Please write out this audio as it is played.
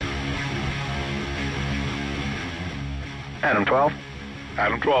Adam 12.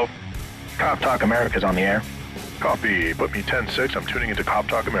 Adam 12. Cop Talk America's on the air. Copy. Put me 10-6. I'm tuning into Cop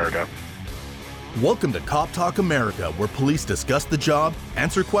Talk America. Welcome to Cop Talk America, where police discuss the job,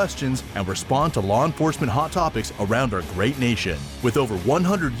 answer questions, and respond to law enforcement hot topics around our great nation. With over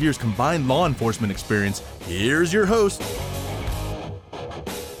 100 years combined law enforcement experience, here's your host.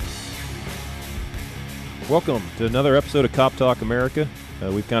 Welcome to another episode of Cop Talk America.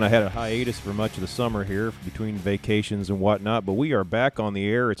 We've kind of had a hiatus for much of the summer here between vacations and whatnot, but we are back on the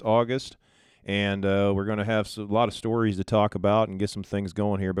air. It's August, and we're going to have a lot of stories to talk about and get some things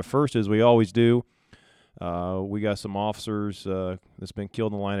going here. But first, as we always do, we got some officers that's been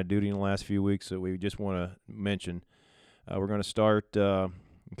killed in the line of duty in the last few weeks that we just want to mention. We're going to start kind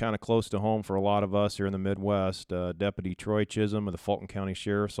of close to home for a lot of us here in the Midwest. Deputy Troy Chisholm of the Fulton County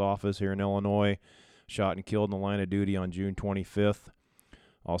Sheriff's Office here in Illinois shot and killed in the line of duty on June 25th.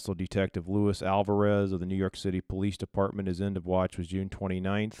 Also, Detective Luis Alvarez of the New York City Police Department, his end of watch was June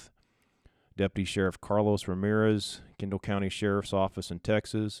 29th. Deputy Sheriff Carlos Ramirez, Kendall County Sheriff's Office in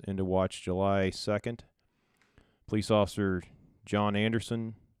Texas, end of watch July 2nd. Police Officer John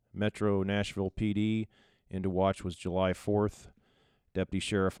Anderson, Metro Nashville PD, end of watch was July 4th. Deputy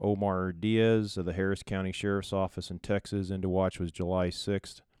Sheriff Omar Diaz of the Harris County Sheriff's Office in Texas, end of watch was July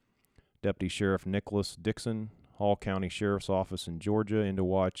 6th. Deputy Sheriff Nicholas Dixon, Hall County Sheriff's Office in Georgia, into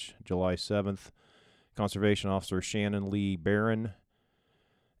watch July 7th. Conservation Officer Shannon Lee Barron,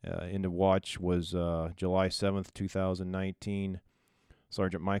 into watch was July 7th, 2019.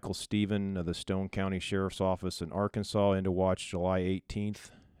 Sergeant Michael Stephen of the Stone County Sheriff's Office in Arkansas, into watch July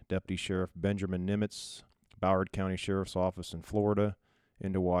 18th. Deputy Sheriff Benjamin Nimitz, Ballard County Sheriff's Office in Florida,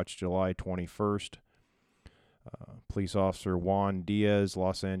 into watch July 21st. Police Officer Juan Diaz,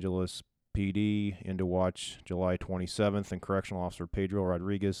 Los Angeles PD, into watch July 27th, and Correctional Officer Pedro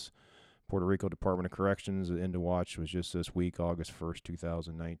Rodriguez, Puerto Rico Department of Corrections, into watch was just this week, August 1st,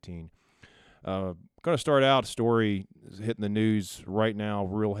 2019. Going to start out, a story hitting the news right now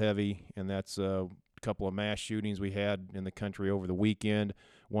real heavy, and that's a couple of mass shootings we had in the country over the weekend,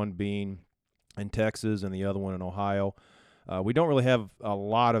 one being in Texas and the other one in Ohio. We don't really have a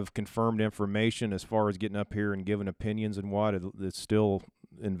lot of confirmed information as far as getting up here and giving opinions and what. It's still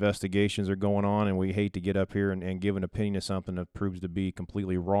investigations are going on, and we hate to get up here and give an opinion of something that proves to be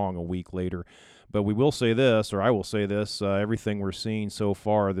completely wrong a week later. But we will say this, or I will say this, everything we're seeing so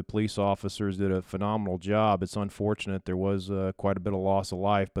far, the police officers did a phenomenal job. It's unfortunate there was quite a bit of loss of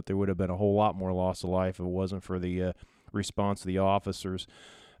life, but there would have been a whole lot more loss of life if it wasn't for the response of the officers.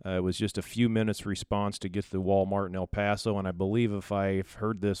 It was just a few minutes response to get to the Walmart in El Paso, and I believe if I've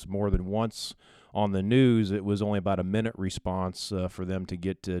heard this more than once on the news, it was only about a minute response for them to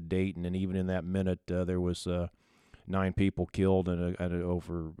get to Dayton, and even in that minute, there was 9 people killed and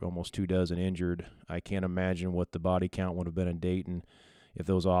over almost 24 injured. I can't imagine what the body count would have been in Dayton if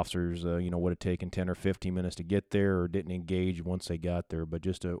those officers, would have taken 10 or 15 minutes to get there or didn't engage once they got there. But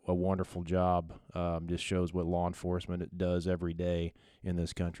just a wonderful job. Just shows what law enforcement does every day in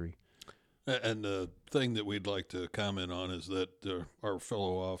this country. And the thing that we'd like to comment on is that our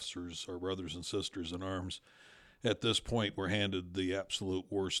fellow officers, our brothers and sisters in arms, at this point were handed the absolute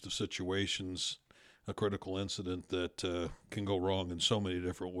worst of situations, a critical incident that can go wrong in so many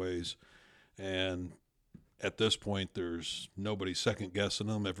different ways. And at this point, there's nobody second-guessing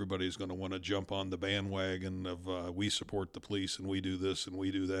them. Everybody's going to want to jump on the bandwagon of we support the police and we do this and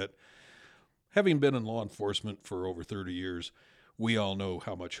we do that. Having been in law enforcement for over 30 years, we all know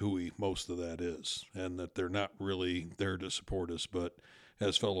how much hooey most of that is and that they're not really there to support us. But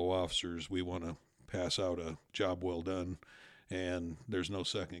as fellow officers, we want to pass out a job well done, and there's no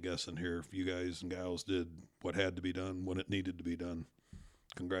second-guessing here. You guys and gals did what had to be done when it needed to be done.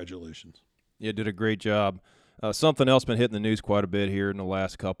 Congratulations. Yeah, did a great job. Something else been hitting the news quite a bit here in the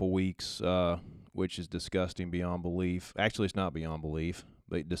last couple weeks, which is disgusting beyond belief. Actually, it's not beyond belief,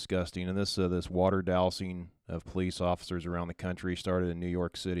 but disgusting. And this water dousing of police officers around the country started in New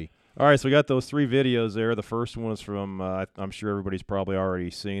York City. All right, so we got those 3 videos there. The first one is from, I'm sure everybody's probably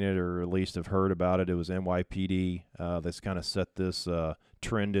already seen it or at least have heard about it. It was NYPD that's kind of set this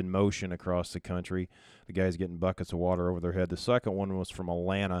trend in motion across the country. The guys getting buckets of water over their head. The second one was from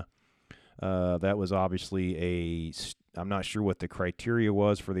Atlanta. That was obviously I'm not sure what the criteria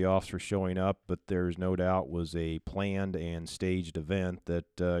was for the officer showing up, but there's no doubt was a planned and staged event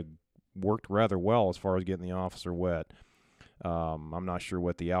that worked rather well as far as getting the officer wet. I'm not sure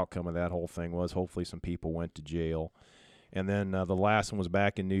what the outcome of that whole thing was. Hopefully some people went to jail. And then the last one was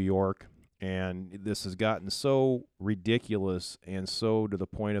back in New York, and this has gotten so ridiculous and so to the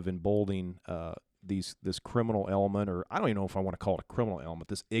point of emboldening this criminal element, or I don't even know if I want to call it a criminal element,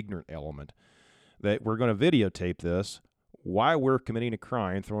 this ignorant element, that we're going to videotape this why we're committing a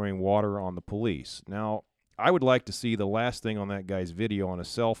crime throwing water on the police. Now, I would like to see the last thing on that guy's video on his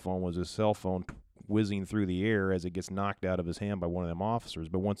cell phone was his cell phone whizzing through the air as it gets knocked out of his hand by one of them officers.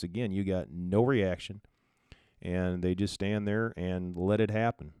 But once again, you got no reaction, and they just stand there and let it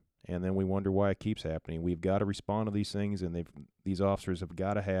happen. And then we wonder why it keeps happening. We've got to respond to these things, and these officers have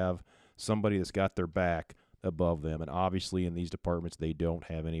got to have somebody that's got their back above them. And obviously in these departments, they don't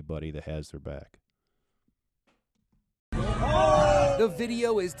have anybody that has their back. The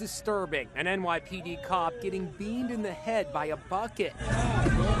video is disturbing. An NYPD cop getting beamed in the head by a bucket.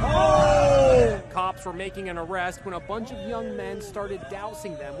 Cops were making an arrest when a bunch of young men started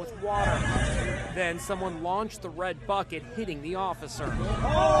dousing them with water. Then someone launched the red bucket, hitting the officer.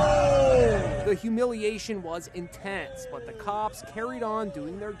 The humiliation was intense, but the cops carried on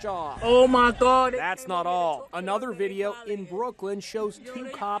doing their job. Oh my God. That's not all. Another video in Brooklyn shows 2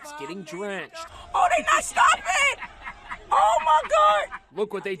 cops getting drenched. Oh, they not stopping! Oh my God!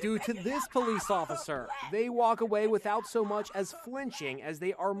 Look what they do to this police officer. They walk away without so much as flinching as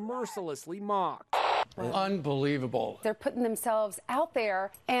they are mercilessly mocked. Unbelievable. They're putting themselves out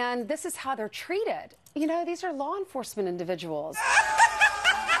there, and this is how they're treated. You know, these are law enforcement individuals.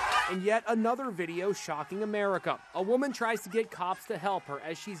 And yet another video shocking America. A woman tries to get cops to help her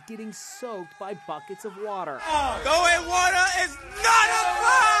as she's getting soaked by buckets of water. Throwing water is not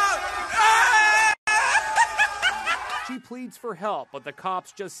allowed! She pleads for help, but the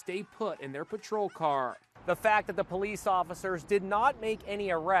cops just stay put in their patrol car. The fact that the police officers did not make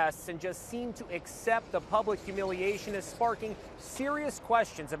any arrests and just seemed to accept the public humiliation is sparking serious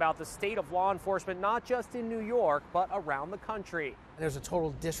questions about the state of law enforcement, not just in New York, but around the country. There's a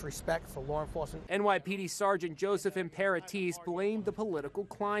total disrespect for law enforcement. NYPD Sergeant Joseph Imperatis blamed the political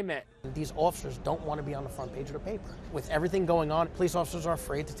climate. These officers don't want to be on the front page of the paper. With everything going on, police officers are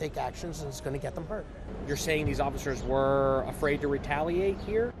afraid to take actions, and it's going to get them hurt. You're saying these officers were afraid to retaliate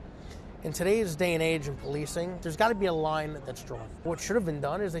here? In today's day and age in policing, there's got to be a line that's drawn. What should have been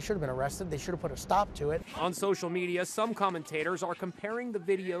done is they should have been arrested. They should have put a stop to it. On social media, some commentators are comparing the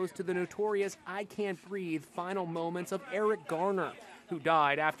videos to the notorious I Can't Breathe final moments of Eric Garner, who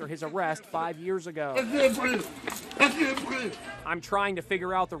died after his arrest 5 years ago. I can't breathe. I can't breathe. I'm trying to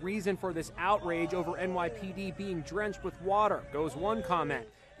figure out the reason for this outrage over NYPD being drenched with water, goes one comment.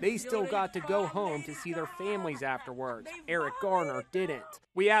 They still got to go home to see their families afterwards. Eric Garner didn't.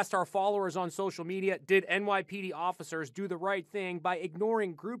 We asked our followers on social media, did NYPD officers do the right thing by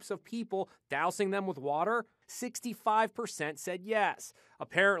ignoring groups of people, dousing them with water? 65% said yes,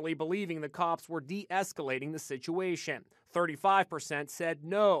 apparently believing the cops were de-escalating the situation. 35% said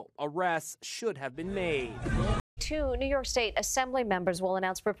no, arrests should have been made. 2 New York State Assembly members will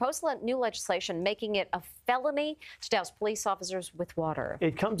announce proposal new legislation making it a felony to douse police officers with water.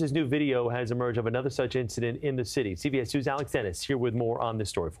 It comes as new video has emerged of another such incident in the city. CBS News' Alex Dennis here with more on this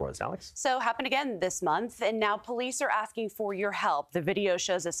story for us. Alex? So happened again this month, and now police are asking for your help. The video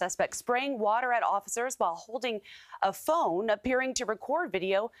shows a suspect spraying water at officers while holding a phone, appearing to record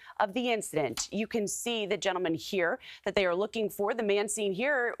video of the incident. You can see the gentleman here that they are looking for. The man seen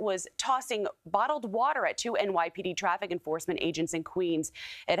here was tossing bottled water at 2 NYPD traffic enforcement agents in Queens.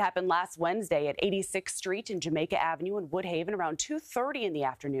 It happened last Wednesday at 86th Street and Jamaica Avenue in Woodhaven around 2:30 in the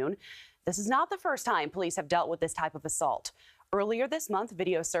afternoon. This is not the first time police have dealt with this type of assault. Earlier this month,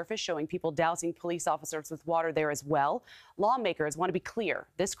 video surfaced showing people dousing police officers with water there as well. Lawmakers want to be clear.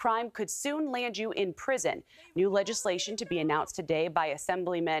 This crime could soon land you in prison. New legislation to be announced today by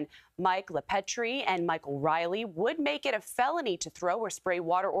Assemblymen Mike LaPetrie and Michael Riley would make it a felony to throw or spray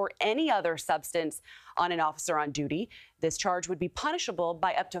water or any other substance on an officer on duty. This charge would be punishable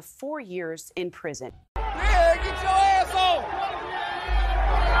by up to 4 years in prison. Yeah, get your ass on!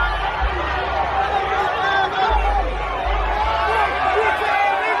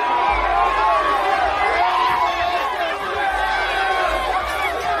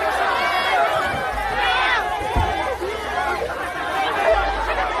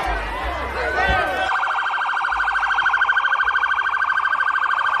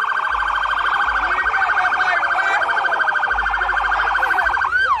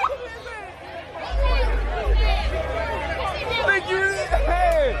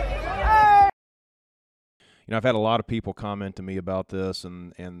 You know, I've had a lot of people comment to me about this,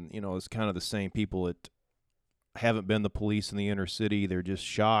 and you know, it's kind of the same people that haven't been the police in the inner city. They're just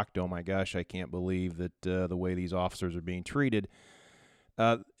shocked. Oh my gosh, I can't believe that the way these officers are being treated.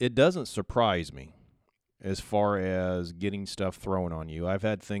 It doesn't surprise me as far as getting stuff thrown on you. I've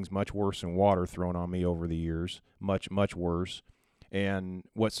had things much worse than water thrown on me over the years, much worse. And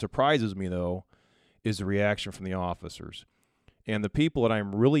what surprises me, though, is the reaction from the officers. And the people that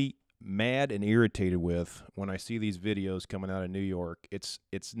I'm really mad and irritated with when I see these videos coming out of New York, it's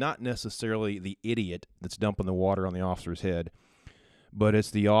not necessarily the idiot that's dumping the water on the officer's head, but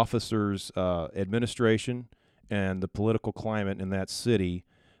it's the officer's administration and the political climate in that city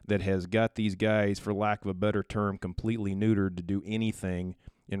that has got these guys, for lack of a better term, completely neutered to do anything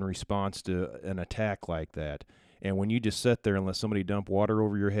in response to an attack like that. And when you just sit there and let somebody dump water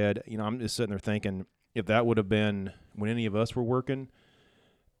over your head, I'm just sitting there thinking, if that would have been when any of us were working,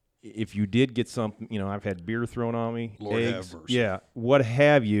 if you did get something, I've had beer thrown on me, Lord eggs, have mercy. yeah, what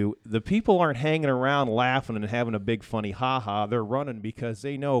have you, the people aren't hanging around laughing and having a big funny ha-ha. They're running because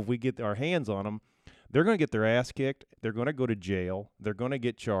they know if we get our hands on them, they're going to get their ass kicked, they're going to go to jail, they're going to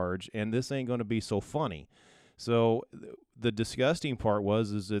get charged, and this ain't going to be so funny. So the disgusting part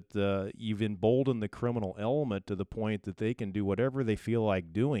is that you've emboldened the criminal element to the point that they can do whatever they feel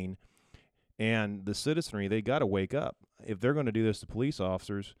like doing, and the citizenry, they got to wake up. If they're going to do this to police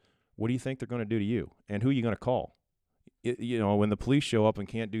officers, what do you think they're going to do to you? And who are you going to call? When the police show up and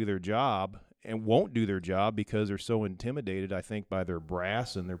can't do their job and won't do their job because they're so intimidated, I think, by their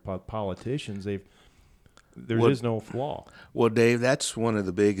brass and their politicians, there is no flaw. Well, Dave, that's one of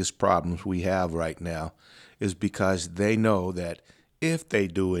the biggest problems we have right now, is because they know that if they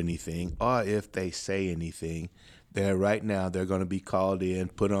do anything or if they say anything, they're going to be called in,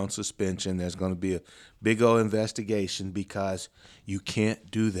 put on suspension. There's going to be a big old investigation because you can't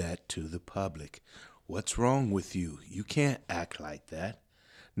do that to the public. What's wrong with you? You can't act like that.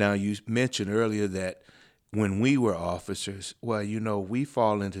 Now, you mentioned earlier that when we were officers, we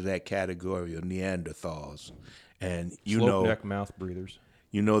fall into that category of Neanderthals. And slope-neck mouth breathers.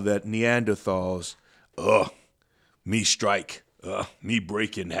 You know that Neanderthals, me strike, me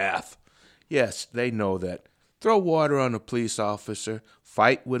break in half. Yes, they know that. Throw water on a police officer,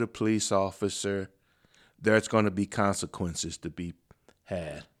 fight with a police officer, there's going to be consequences to be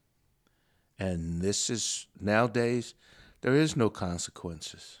had. And nowadays, there is no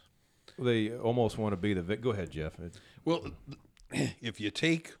consequences. They almost want to be the Go ahead, Jeff. Well, if you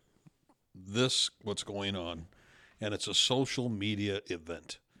take what's going on, and it's a social media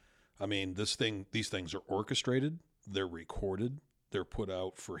event. I mean, these things are orchestrated, they're recorded, they're put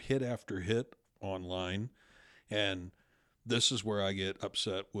out for hit after hit online, and this is where I get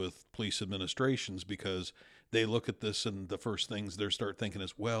upset with police administrations, because they look at this and the first things they start thinking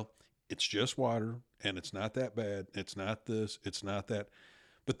is, well, it's just water, and it's not that bad, it's not this, it's not that.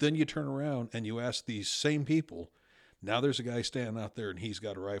 But then you turn around and you ask these same people, now there's a guy standing out there and he's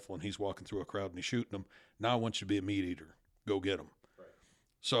got a rifle and he's walking through a crowd and he's shooting them. Now I want you to be a meat eater. Go get him. Right.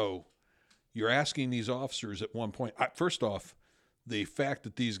 So you're asking these officers at one point, first off, the fact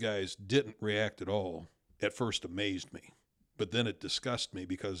that these guys didn't react at all at first amazed me. But then it disgusted me,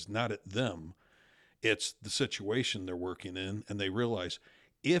 because not at them, it's the situation they're working in, and they realize,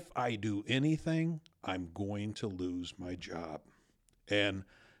 if I do anything, I'm going to lose my job. And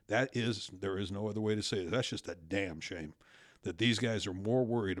there is no other way to say it. That's just a damn shame that these guys are more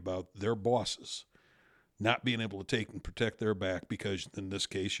worried about their bosses not being able to take and protect their back, because in this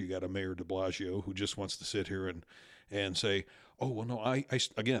case, you got a Mayor de Blasio who just wants to sit here and say, oh, well, no, I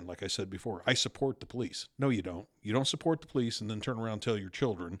again, like I said before, I support the police. No, you don't. You don't support the police and then turn around and tell your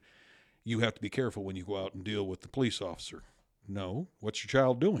children you have to be careful when you go out and deal with the police officer. No, what's your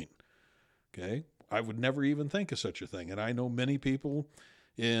child doing? Okay. I would never even think of such a thing. And I know many people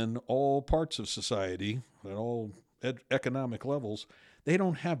in all parts of society, at all economic levels, they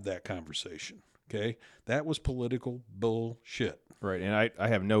don't have that conversation. Okay? That was political bullshit. Right. And I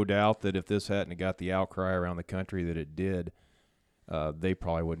have no doubt that if this hadn't got the outcry around the country that it did, they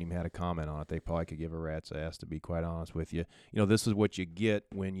probably wouldn't even had a comment on it. They probably could give a rat's ass, to be quite honest with you. This is what you get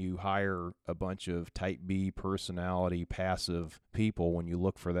when you hire a bunch of type B personality, passive people. When you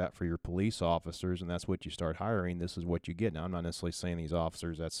look for that for your police officers, and that's what you start hiring, this is what you get. Now, I'm not necessarily saying these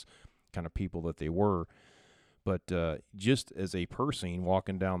officers, that's kind of people that they were. But just as a person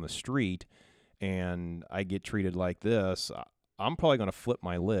walking down the street and I get treated like this, I'm probably going to flip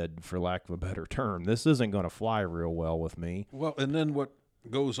my lid, for lack of a better term. This isn't going to fly real well with me. Well, and then what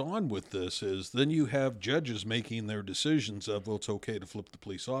goes on with this is then you have judges making their decisions of, well, it's okay to flip the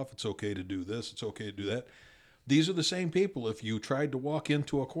police off, it's okay to do this, it's okay to do that. These are the same people, if you tried to walk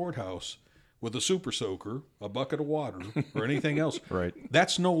into a courthouse with a super soaker, a bucket of water, or anything else, right,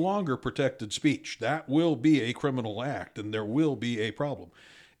 that's no longer protected speech. That will be a criminal act, and there will be a problem.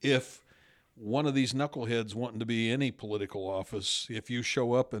 If one of these knuckleheads wanting to be any political office, if you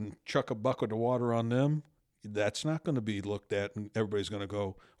show up and chuck a bucket of water on them, that's not going to be looked at, and everybody's going to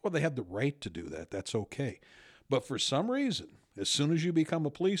go, well, they have the right to do that. That's okay. But for some reason, as soon as you become a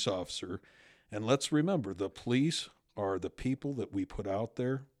police officer, and let's remember, the police are the people that we put out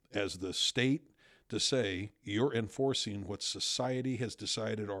there, as the state to say you're enforcing what society has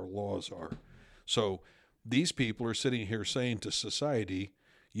decided our laws are. So these people are sitting here saying to society,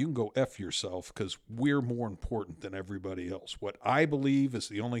 you can go F yourself because we're more important than everybody else. What I believe is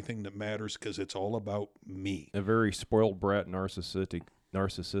the only thing that matters because it's all about me. A very spoiled brat,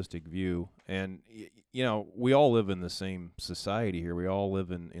 narcissistic view. And, you know, we all live in the same society here. We all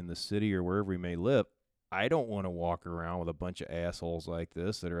live in the city or wherever we may live. I don't want to walk around with a bunch of assholes like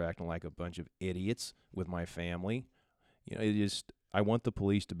this that are acting like a bunch of idiots with my family. You know, I want the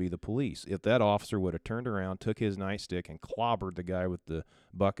police to be the police. If that officer would have turned around, took his nightstick, and clobbered the guy with the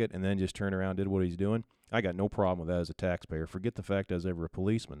bucket and then just turned around and did what he's doing, I got no problem with that as a taxpayer. Forget the fact I was ever a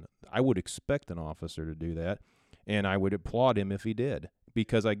policeman. I would expect an officer to do that, and I would applaud him if he did,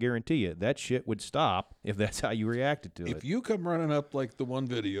 because I guarantee you that shit would stop if that's how you reacted to it. If you come running up like the one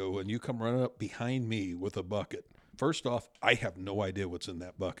video and you come running up behind me with a bucket, first off, I have no idea what's in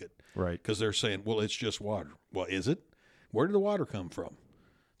that bucket. Right. Because they're saying, well, it's just water. Well, is it? Where did the water come from?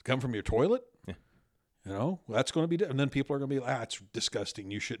 Come from your toilet? Yeah. You know, well, that's going to be, and then people are going to be like, it's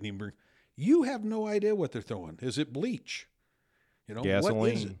disgusting. You shouldn't even bring. You have no idea what they're throwing. Is it bleach? You know, gasoline.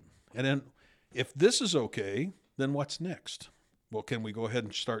 What is it? And then if this is okay, then what's next? Well, can we go ahead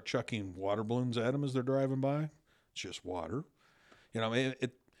and start chucking water balloons at them as they're driving by? It's just water. You know, I mean,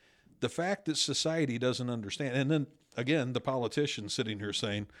 the fact that society doesn't understand, and then again, the politicians sitting here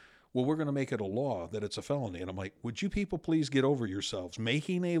saying, well, we're going to make it a law that it's a felony. And I'm like, would you people please get over yourselves?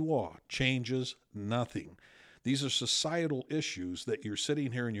 Making a law changes nothing. These are societal issues that you're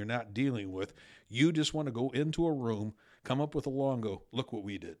sitting here and you're not dealing with. You just want to go into a room, come up with a law and go, look what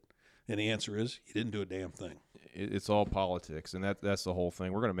we did. And the answer is, you didn't do a damn thing. It's all politics, and that's the whole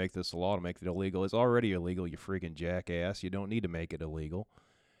thing. We're going to make this a law to make it illegal. It's already illegal, you freaking jackass. You don't need to make it illegal.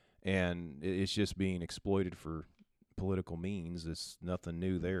 And it's just being exploited for political means. It's nothing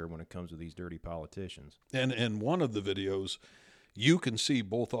new there when it comes to these dirty politicians. And in one of the videos, you can see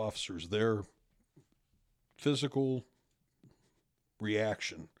both officers, their physical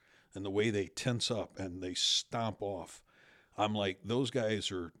reaction and the way they tense up and they stomp off. I'm like, those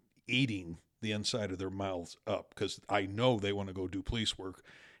guys are eating the inside of their mouths up because I know they want to go do police work.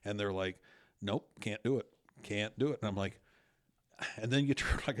 And they're like, nope, can't do it. Can't do it. And I'm like, and then you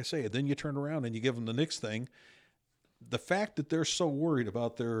turn, like I say, then you turn around and you give them the next thing. The fact that they're so worried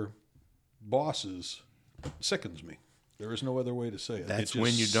about their bosses sickens me. There is no other way to say it. That's it just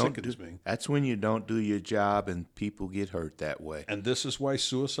when you don't sickens do, me. That's when you don't do your job and people get hurt that way. And this is why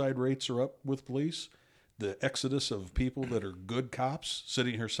suicide rates are up with police. The exodus of people that are good cops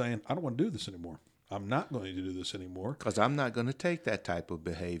sitting here saying, I don't want to do this anymore. I'm not going to do this anymore. Because I'm not going to take that type of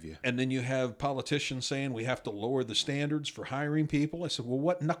behavior. And then you have politicians saying we have to lower the standards for hiring people. I said, well,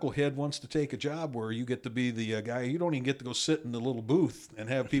 what knucklehead wants to take a job where you get to be the guy? You don't even get to go sit in the little booth and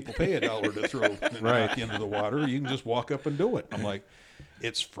have people pay $1 to throw and knock you into the water. You can just walk up and do it. I'm like,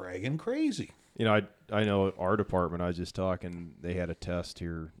 it's fragging crazy. You know, I know our department, I was just talking, they had a test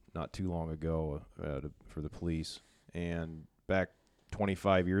here not too long ago for the police. And back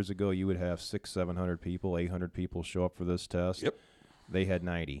 25 years ago, you would have 600-700 people, 800 people show up for this test. Yep. They had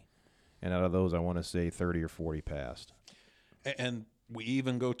 90. And out of those, I want to say 30 or 40 passed. And we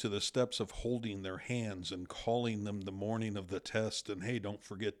even go to the steps of holding their hands and calling them the morning of the test. And, hey, don't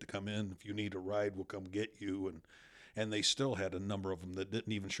forget to come in. If you need a ride, we'll come get you. And they still had a number of them that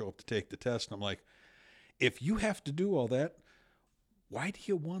didn't even show up to take the test. And I'm like, if you have to do all that, why do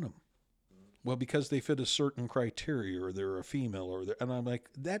you want them? Well, because they fit a certain criteria, or they're a female, and I'm like,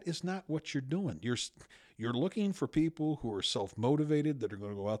 that is not what you're doing. You're looking for people who are self-motivated, that are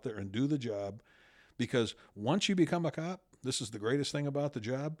going to go out there and do the job, because once you become a cop, this is the greatest thing about the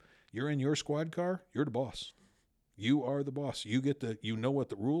job. You're in your squad car, you're the boss. You are the boss. You know what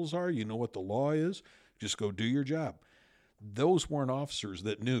the rules are, you know what the law is. Just go do your job. Those weren't officers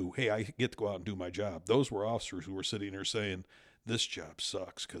that knew, hey, I get to go out and do my job. Those were officers who were sitting there saying, this job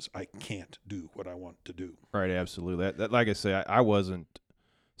sucks because I can't do what I want to do. Right, absolutely. That like I say, I wasn't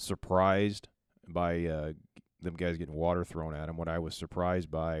surprised by them guys getting water thrown at them. What I was surprised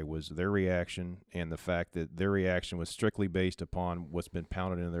by was their reaction, and the fact that their reaction was strictly based upon what's been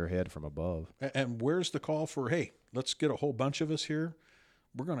pounded into their head from above. And where's the call for, hey, let's get a whole bunch of us here.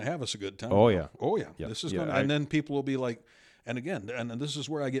 We're going to have us a good time. Oh, yeah. Oh, yeah. Yep. This is going to, and then people will be like, and again, and this is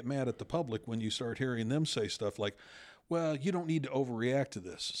where I get mad at the public when you start hearing them say stuff like, well, you don't need to overreact to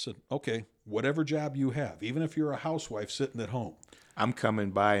this. I said, okay, whatever job you have, even if you're a housewife sitting at home. I'm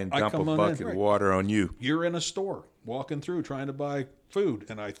coming by and dump a bucket of water on you. You're in a store, walking through, trying to buy food,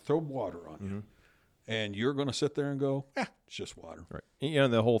 and I throw water on you. And you're going to sit there and go, it's just water. Right. You know,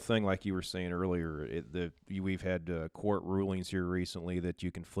 the whole thing, like you were saying earlier, we've had court rulings here recently that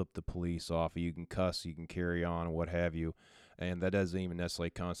you can flip the police off, you can cuss, you can carry on, and what have you, and that doesn't even necessarily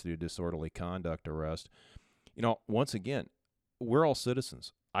constitute a disorderly conduct arrest. You know, once again, we're all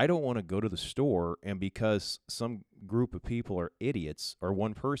citizens. I don't want to go to the store, and because some group of people are idiots, or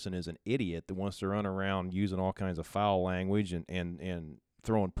one person is an idiot that wants to run around using all kinds of foul language and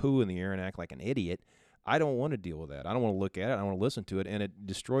throwing poo in the air and act like an idiot, I don't want to deal with that. I don't want to look at it. I don't want to listen to it, and it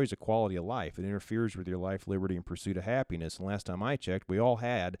destroys the quality of life. It interferes with your life, liberty, and pursuit of happiness. And last time I checked, we all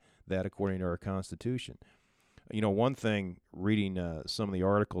had that according to our Constitution. You know, one thing, reading some of the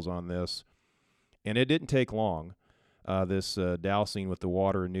articles on this, and it didn't take long, this dousing with the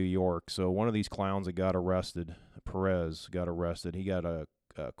water in New York. So one of these clowns that got arrested, Perez, got arrested. He got a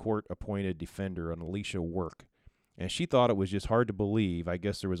court-appointed defender, an Alicia Work. And she thought it was just hard to believe. I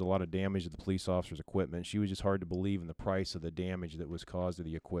guess there was a lot of damage to the police officer's equipment. She was just hard to believe in the price of the damage that was caused to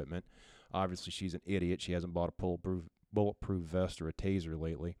the equipment. Obviously, she's an idiot. She hasn't bought a bulletproof vest or a taser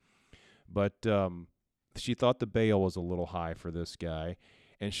lately. But she thought the bail was a little high for this guy.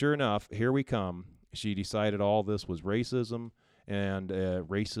 And sure enough, here we come. She decided all this was racism and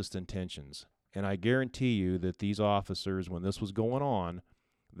racist intentions. And I guarantee you that these officers, when this was going on,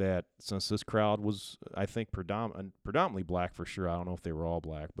 that since this crowd was, I think, predominantly black for sure, I don't know if they were all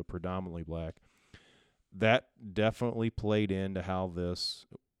black, but predominantly black, that definitely played into how this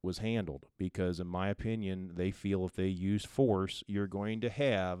was handled. Because in my opinion, they feel if they use force, you're going to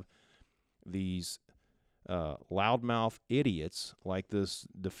have these loudmouth idiots like this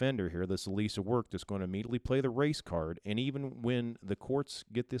defender here, this Alicia Work, that's going to immediately play the race card. And even when the courts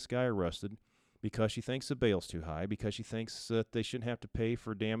get this guy arrested, because she thinks the bail's too high, because she thinks that they shouldn't have to pay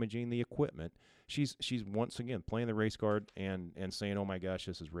for damaging the equipment, she's once again playing the race card and saying, oh my gosh,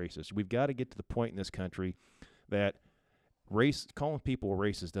 this is racist. We've got to get to the point in this country that calling people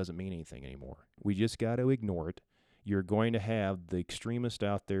racist doesn't mean anything anymore. We just got to ignore it. You're going to have the extremist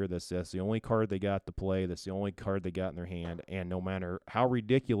out there that's the only card they got to play, that's the only card they got in their hand, and no matter how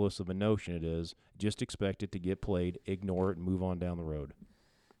ridiculous of a notion it is, just expect it to get played, ignore it, and move on down the road.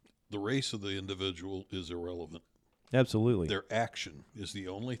 The race of the individual is irrelevant. Absolutely. Their action is the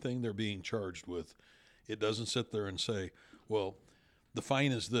only thing they're being charged with. It doesn't sit there and say, well, the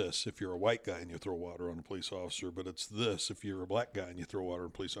fine is this if you're a white guy and you throw water on a police officer, but it's this if you're a black guy and you throw water on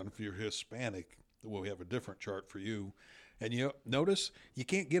a police officer. If you're Hispanic, well, we have a different chart for you. And you notice you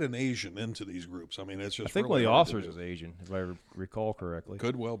can't get an Asian into these groups. I mean, it's just I think really one of the officers is Asian, if I recall correctly.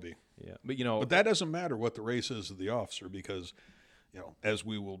 Could well be. Yeah. But that doesn't matter what the race is of the officer because, as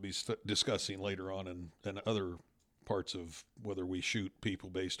we will be discussing later on in other parts of whether we shoot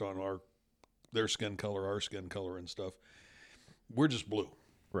people based on their skin color, our skin color and stuff, we're just blue.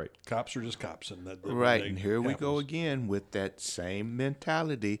 Right. Cops are just cops. Right, and here we go again with that same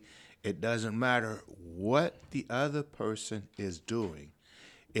mentality. It doesn't matter what the other person is doing.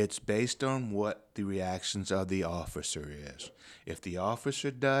 It's based on what the reactions of the officer is. If the officer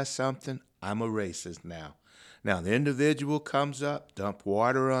does something, I'm a racist now. Now, the individual comes up, dump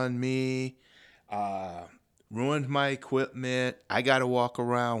water on me, ruined my equipment. I got to walk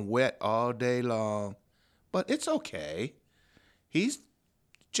around wet all day long. But it's okay. He's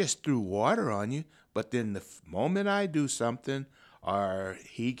just threw water on you. But then the moment I do something or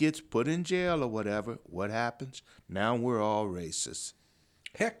he gets put in jail or whatever, what happens? Now we're all racist.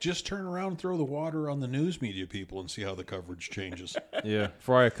 Heck, just turn around and throw the water on the news media people and see how the coverage changes. Yeah,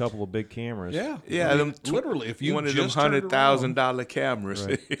 fry a couple of big cameras. Yeah, yeah. I mean, literally, if you one of just them $100,000 cameras,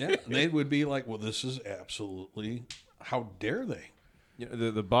 right. Yeah, and they would be like, "Well, this is absolutely how dare they?"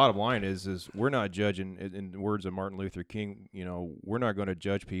 The bottom line is we're not judging, in the words of Martin Luther King, we're not going to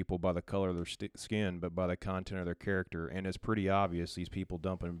judge people by the color of their skin, but by the content of their character. And it's pretty obvious these people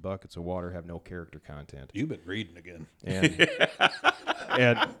dumping buckets of water have no character content. You've been reading again. And,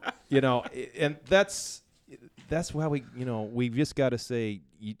 and that's why we've just got to say,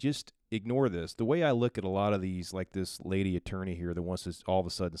 you just ignore this. The way I look at a lot of these, like this lady attorney here that wants to all of a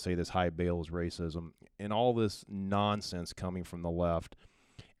sudden say this high bail is racism and all this nonsense coming from the left,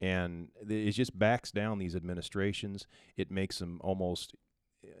 and it just backs down these administrations. It makes them almost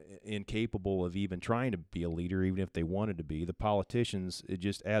incapable of even trying to be a leader, even if they wanted to be. The politicians, it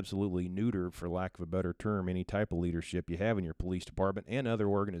just absolutely neuter, for lack of a better term, any type of leadership you have in your police department and other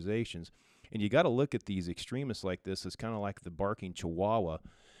organizations. And you got to look at these extremists like this as kind of like the barking chihuahua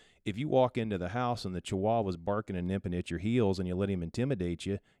If you walk into the house and the Chihuahua's barking and nipping at your heels and you let him intimidate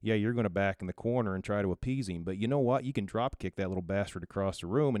you, yeah, you're going to back in the corner and try to appease him. But you know what? You can drop kick that little bastard across the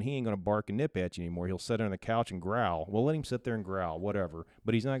room and he ain't going to bark and nip at you anymore. He'll sit on the couch and growl. Well, let him sit there and growl, whatever.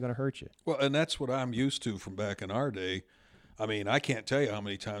 But he's not going to hurt you. Well, and that's what I'm used to from back in our day. I mean, I can't tell you how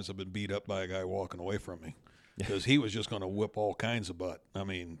many times I've been beat up by a guy walking away from me because he was just going to whip all kinds of butt. I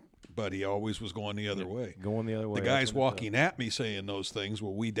mean, but he always was going the other way. Going the other way. The guys walking at me saying those things,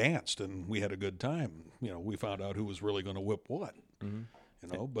 well, we danced and we had a good time. You know, we found out who was really going to whip what. Mm-hmm.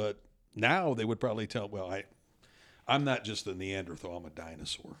 You know, but now they would probably tell, well, I'm not just a Neanderthal, I'm a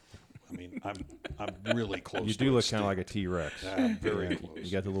dinosaur. I mean, I'm really close to You do look kind of like a T-Rex. Very close.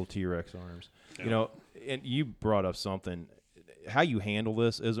 You got the little T-Rex arms. Yeah. You know, and you brought up something. How you handle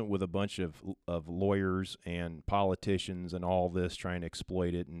this isn't with a bunch of lawyers and politicians and all this trying to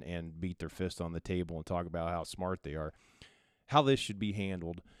exploit it and beat their fist on the table and talk about how smart they are. How this should be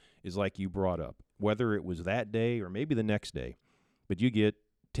handled is like you brought up, whether it was that day or maybe the next day. But you get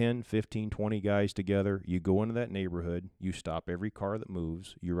 10, 15, 20 guys together, you go into that neighborhood, you stop every car that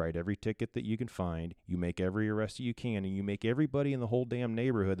moves, you write every ticket that you can find, you make every arrest you can, and you make everybody in the whole damn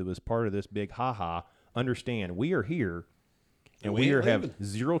neighborhood that was part of this big ha-ha understand we are here. And we have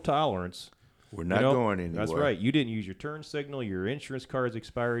zero tolerance. We're not going anywhere. That's right. You didn't use your turn signal. Your insurance card's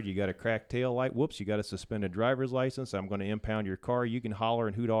expired. You got a cracked tail light. Whoops, you got a suspended driver's license. I'm going to impound your car. You can holler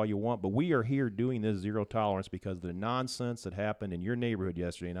and hoot all you want, but we are here doing this zero tolerance because of the nonsense that happened in your neighborhood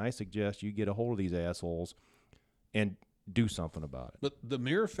yesterday, and I suggest you get a hold of these assholes and do something about it. But the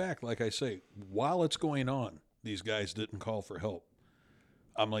mere fact, like I say, while it's going on, these guys didn't call for help.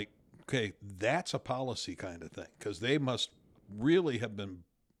 I'm like, okay, that's a policy kind of thing because they must really have been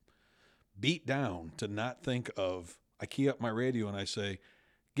beat down to not think of, I key up my radio and I say,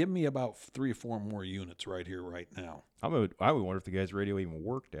 give me about 3 or 4 more units right here, right now. I would wonder if the guy's radio even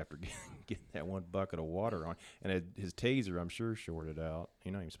worked after getting that one bucket of water on. And his taser, I'm sure, shorted out.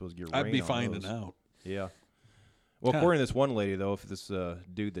 You're not even supposed to get rain I'd be on finding those. out. Yeah. Well, according to this one lady, though, if this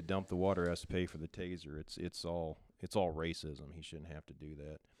dude that dumped the water has to pay for the taser, it's all racism. He shouldn't have to do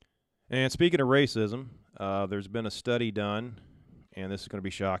that. And speaking of racism, there's been a study done, and this is going to be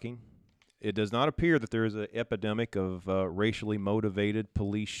shocking. It does not appear that there is an epidemic of racially motivated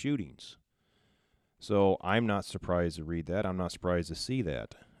police shootings. So I'm not surprised to read that. I'm not surprised to see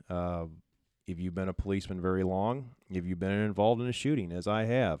that. If you've been a policeman very long, if you've been involved in a shooting, as I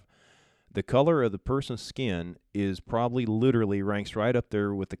have, the color of the person's skin is probably literally ranks right up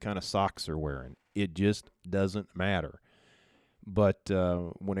there with the kind of socks they're wearing. It just doesn't matter. But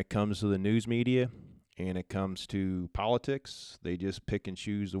when it comes to the news media and it comes to politics, they just pick and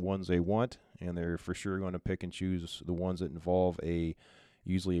choose the ones they want, and they're for sure going to pick and choose the ones that involve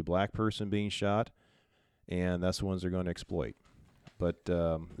usually a black person being shot, and that's the ones they're going to exploit. But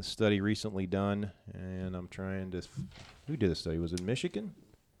the study recently done, and I'm trying to – who did the study? Was it Michigan?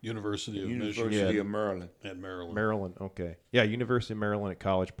 University of Maryland. At Maryland. Maryland, okay. Yeah, University of Maryland at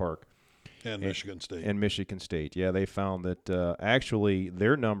College Park. And Michigan State. And Michigan State. Yeah, they found that actually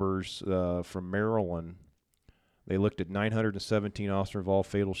their numbers from Maryland, they looked at 917 officer-involved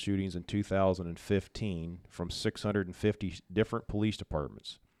fatal shootings in 2015 from 650 different police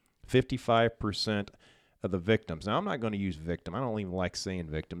departments. 55% of the victims. Now, I'm not going to use victim. I don't even like saying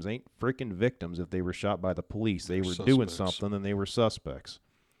victims. They ain't freaking victims if they were shot by the police. They were doing something, and they were suspects.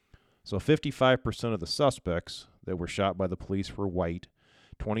 So 55% of the suspects that were shot by the police were white.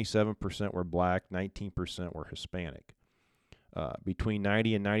 27% were black, 19% were Hispanic. Between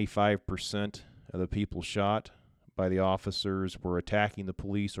 90 and 95% of the people shot by the officers were attacking the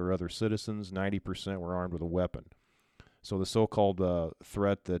police or other citizens. 90% were armed with a weapon. So the so-called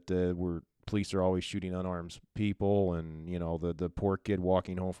threat that police are always shooting unarmed people, and the poor kid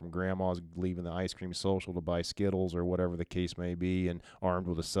walking home from grandma's leaving the ice cream social to buy Skittles or whatever the case may be, and armed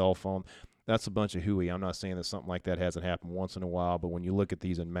with a cell phone. That's a bunch of hooey. I'm not saying that something like that hasn't happened once in a while, but when you look at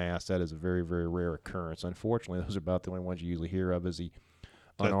these en masse, that is a very, very rare occurrence. Unfortunately, those are about the only ones you usually hear of as the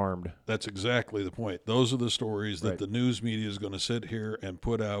unarmed. That's exactly the point. Those are the stories that the news media is going to sit here and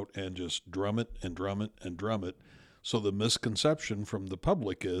put out and just drum it and drum it and drum it. So the misconception from the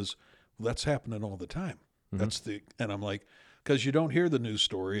public is, well, that's happening all the time. Mm-hmm. And I'm like, because you don't hear the news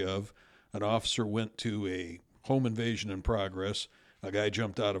story of an officer went to a home invasion in progress. A guy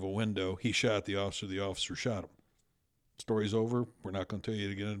jumped out of a window. He shot the officer shot him. Story's over. We're not going to tell you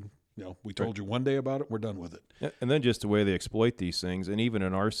it again. We told you one day about it. We're done with it. And then just the way they exploit these things. And even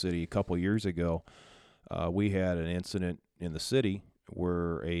in our city a couple years ago, we had an incident in the city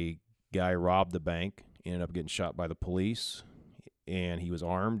where a guy robbed the bank, ended up getting shot by the police, and he was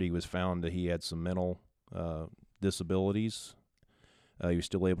armed. He was found that he had some mental disabilities. He was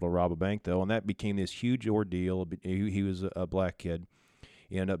still able to rob a bank, though, and that became this huge ordeal. He was a black kid.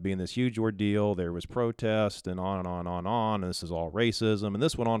 It ended up being this huge ordeal. There was protest and on and on and on and on. And this is all racism. And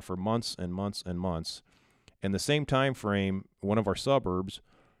this went on for months and months and months. In the same time frame, one of our suburbs,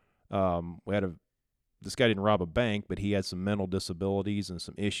 this guy didn't rob a bank, but he had some mental disabilities and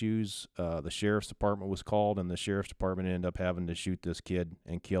some issues. The sheriff's department was called, and the sheriff's department ended up having to shoot this kid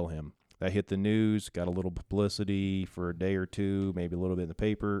and kill him. That hit the news, got a little publicity for a day or two, maybe a little bit in the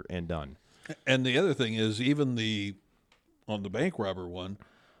paper, and done. And the other thing is, even on the bank robber one,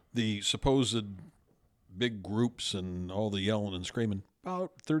 the supposed big groups and all the yelling and screaming,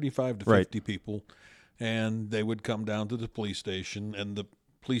 about 35 to 50 people, and they would come down to the police station, and the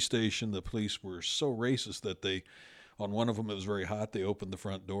police were so racist that on one of them, it was very hot. They opened the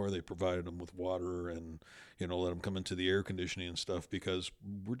front door. They provided them with water and, let them come into the air conditioning and stuff because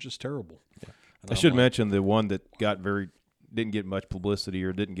we're just terrible. Yeah. I should mention the one that didn't get much publicity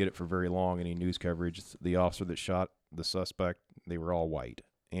or didn't get it for very long, any news coverage. The officer that shot the suspect, they were all white.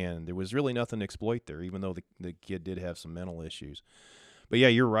 And there was really nothing to exploit there, even though the kid did have some mental issues. But, yeah,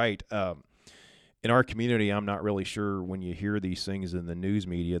 you're right. In our community, I'm not really sure when you hear these things in the news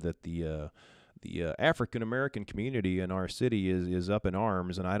media that the African-American community in our city is up in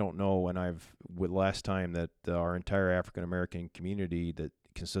arms. And I don't know last time that our entire African-American community that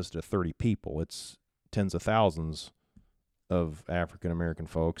consisted of 30 people, it's tens of thousands of African-American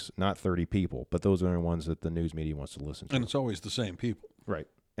folks, not 30 people, but those are the ones that the news media wants to listen to. And it's always the same people. Right.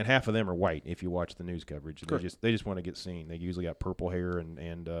 And half of them are white if you watch the news coverage. They just want to get seen. They usually got purple hair and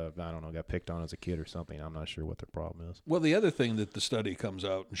I don't know, got picked on as a kid or something. I'm not sure what their problem is. Well, the other thing that the study comes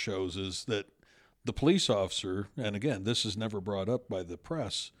out and shows is that the police officer, and again, this is never brought up by the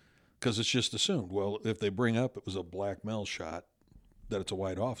press because it's just assumed, well, if they bring up it was a black male shot, that it's a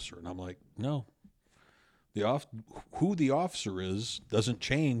white officer. And I'm like, no. Who the officer is doesn't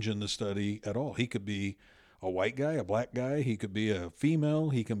change in the study at all. He could be a white guy, a black guy. He could be a female.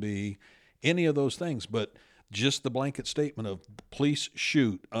 He can be any of those things. But just the blanket statement of police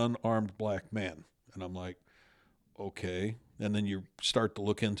shoot unarmed black man. And I'm like, okay. And then you start to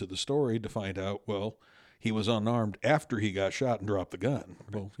look into the story to find out, well, he was unarmed after he got shot and dropped the gun.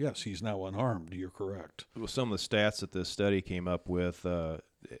 Well, yes, he's now unarmed. You're correct. Well, some of the stats that this study came up with,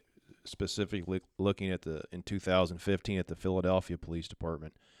 specifically looking at in 2015 at the Philadelphia Police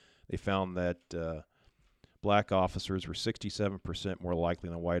Department, they found that black officers were 67% more likely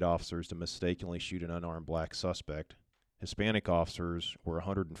than white officers to mistakenly shoot an unarmed black suspect. Hispanic officers were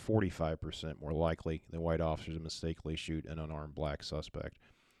 145% more likely than white officers to mistakenly shoot an unarmed black suspect.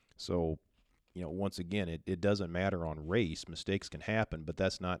 So, once again, it doesn't matter on race. Mistakes can happen, but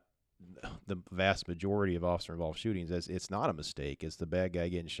that's not the vast majority of officer-involved shootings. It's not a mistake. It's the bad guy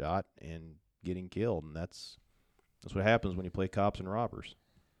getting shot and getting killed, and that's what happens when you play cops and robbers.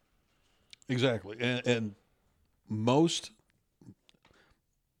 Exactly, and most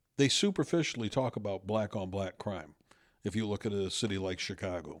they superficially talk about black-on-black crime. If you look at a city like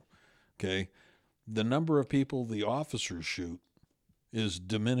Chicago, okay, the number of people the officers shoot is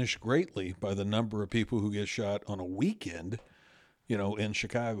diminished greatly by the number of people who get shot on a weekend, in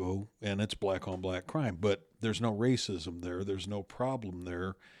Chicago, and it's black-on-black crime. But there's no racism there. There's no problem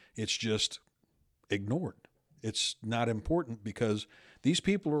there. It's just ignored. It's not important because these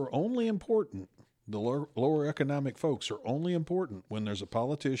people are only important. The lower economic folks are only important when there's a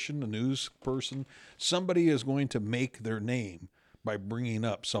politician, a news person, somebody is going to make their name by bringing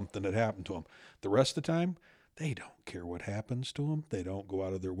up something that happened to them. The rest of the time, they don't care what happens to them. They don't go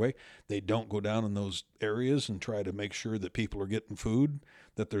out of their way. They don't go down in those areas and try to make sure that people are getting food,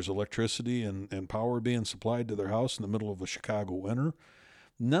 that there's electricity and power being supplied to their house in the middle of a Chicago winter.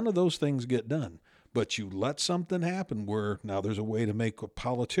 None of those things get done. But you let something happen where now there's a way to make a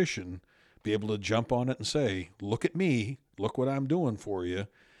politician be able to jump on it and say, look at me, look what I'm doing for you.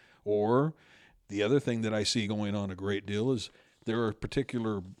 Or the other thing that I see going on a great deal is there are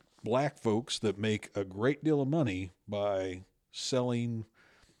particular black folks that make a great deal of money by selling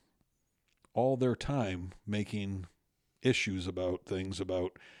all their time making issues about things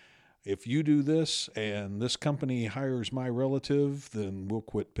about, if you do this and this company hires my relative, then we'll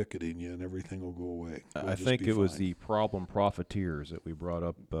quit picketing you and everything will go away. I think it was the problem profiteers that we brought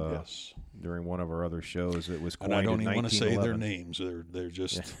up during one of our other shows. It was coined and I don't in even want to say their 1911. names. They're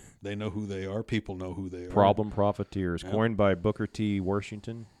just, they know who they are. People know who they are. Problem profiteers, coined by Booker T.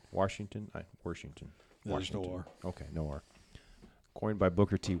 Washington. Washington. There's no R. Okay, no R. Coined by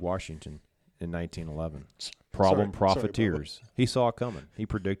Booker T. Washington in 1911. Problem profiteers. He saw it coming. He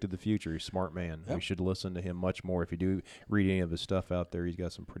predicted the future. He's a smart man. Yep. We should listen to him much more. If you do read any of his stuff out there, he's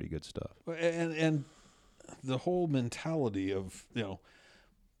got some pretty good stuff. And the whole mentality of,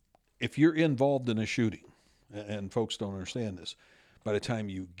 if you're involved in a shooting, and folks don't understand this, by the time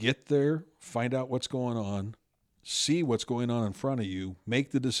you get there, find out what's going on, see what's going on in front of you,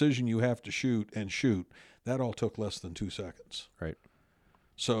 make the decision you have to shoot, and shoot, that all took less than 2 seconds. Right.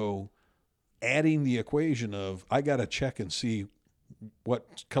 So adding the equation of, I got to check and see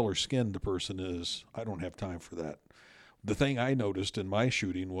what color skin the person is, I don't have time for that. The thing I noticed in my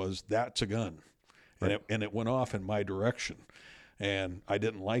shooting was, that's a gun. Right. And it went off in my direction. And I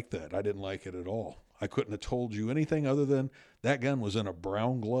didn't like that. I didn't like it at all. I couldn't have told you anything other than that gun was in a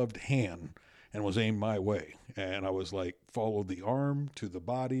brown-gloved hand and was aimed my way. And I was like, followed the arm to the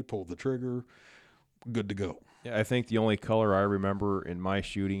body, pulled the trigger, good to go. Yeah, I think the only color I remember in my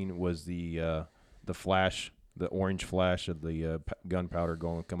shooting was the flash, the orange flash of the gunpowder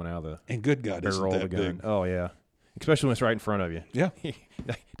coming out of the and good God, barrel isn't of that the gun. big? Oh, yeah. Especially when it's right in front of you. Yeah.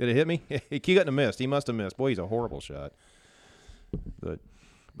 Did it hit me? He couldn't have missed. He must have missed. Boy, he's a horrible shot.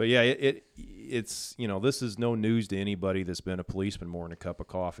 But yeah, it's this is no news to anybody that's been a policeman more than a cup of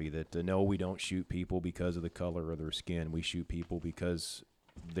coffee, that no, we don't shoot people because of the color of their skin. We shoot people because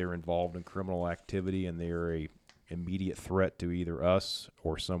they're involved in criminal activity and they're a immediate threat to either us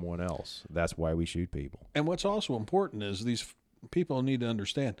or someone else. That's why we shoot people. And what's also important is these people need to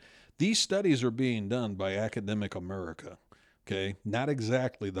understand these studies are being done by Academic America, okay? Not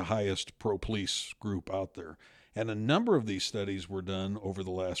exactly the highest pro-police group out there. And a number of these studies were done over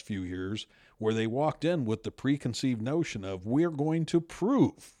the last few years where they walked in with the preconceived notion of, we're going to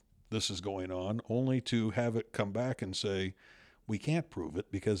prove this is going on, only to have it come back and say, we can't prove it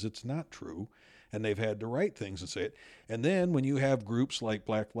because it's not true. And they've had to write things and say it. And then when you have groups like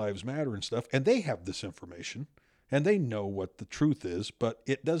Black Lives Matter and stuff, and they have this information, and they know what the truth is, but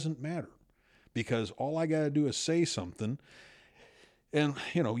it doesn't matter because all I got to do is say something. And,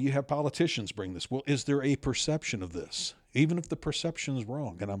 you have politicians bring this. Well, is there a perception of this? Even if the perception is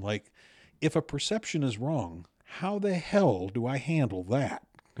wrong. And I'm like, if a perception is wrong, how the hell do I handle that?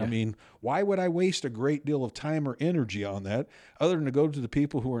 Yeah. I mean, why would I waste a great deal of time or energy on that other than to go to the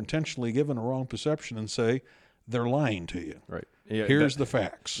people who are intentionally given a wrong perception and say, they're lying to you. Right. Yeah, here's the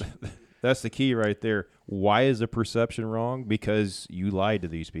facts. That's the key right there. Why is the perception wrong? Because you lied to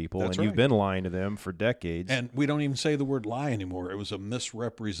these people. That's and you've right. been lying to them for decades. And we don't even say the word lie anymore. It was a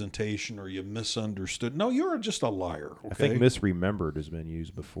misrepresentation or you misunderstood. No, you're just a liar. Okay? I think misremembered has been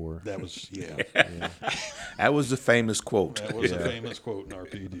used before. That was, yeah. That was the famous quote. That was a famous quote in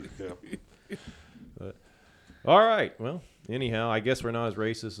RPD. Yeah. But, all right. Well, anyhow, I guess we're not as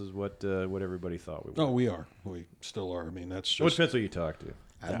racist as what everybody thought we were. No, we are. We still are. I mean, that's just... What pencil you talk to?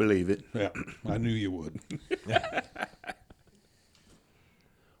 I believe it. Yeah, I knew you would.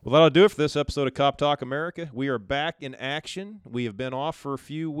 Well, that'll do it for this episode of Cop Talk America. We are back in action. We have been off for a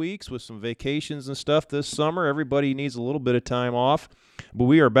few weeks with some vacations and stuff this summer. Everybody needs a little bit of time off. But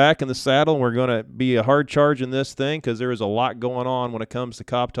we are back in the saddle, and we're going to be a hard charge in this thing because there is a lot going on when it comes to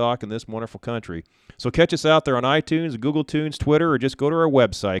Cop Talk in this wonderful country. So catch us out there on iTunes, Google Tunes, Twitter, or just go to our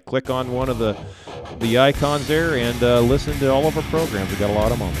website. Click on one of the icons there and listen to all of our programs. We've got a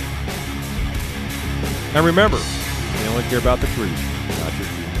lot of them on there. And remember, we only care about the truth.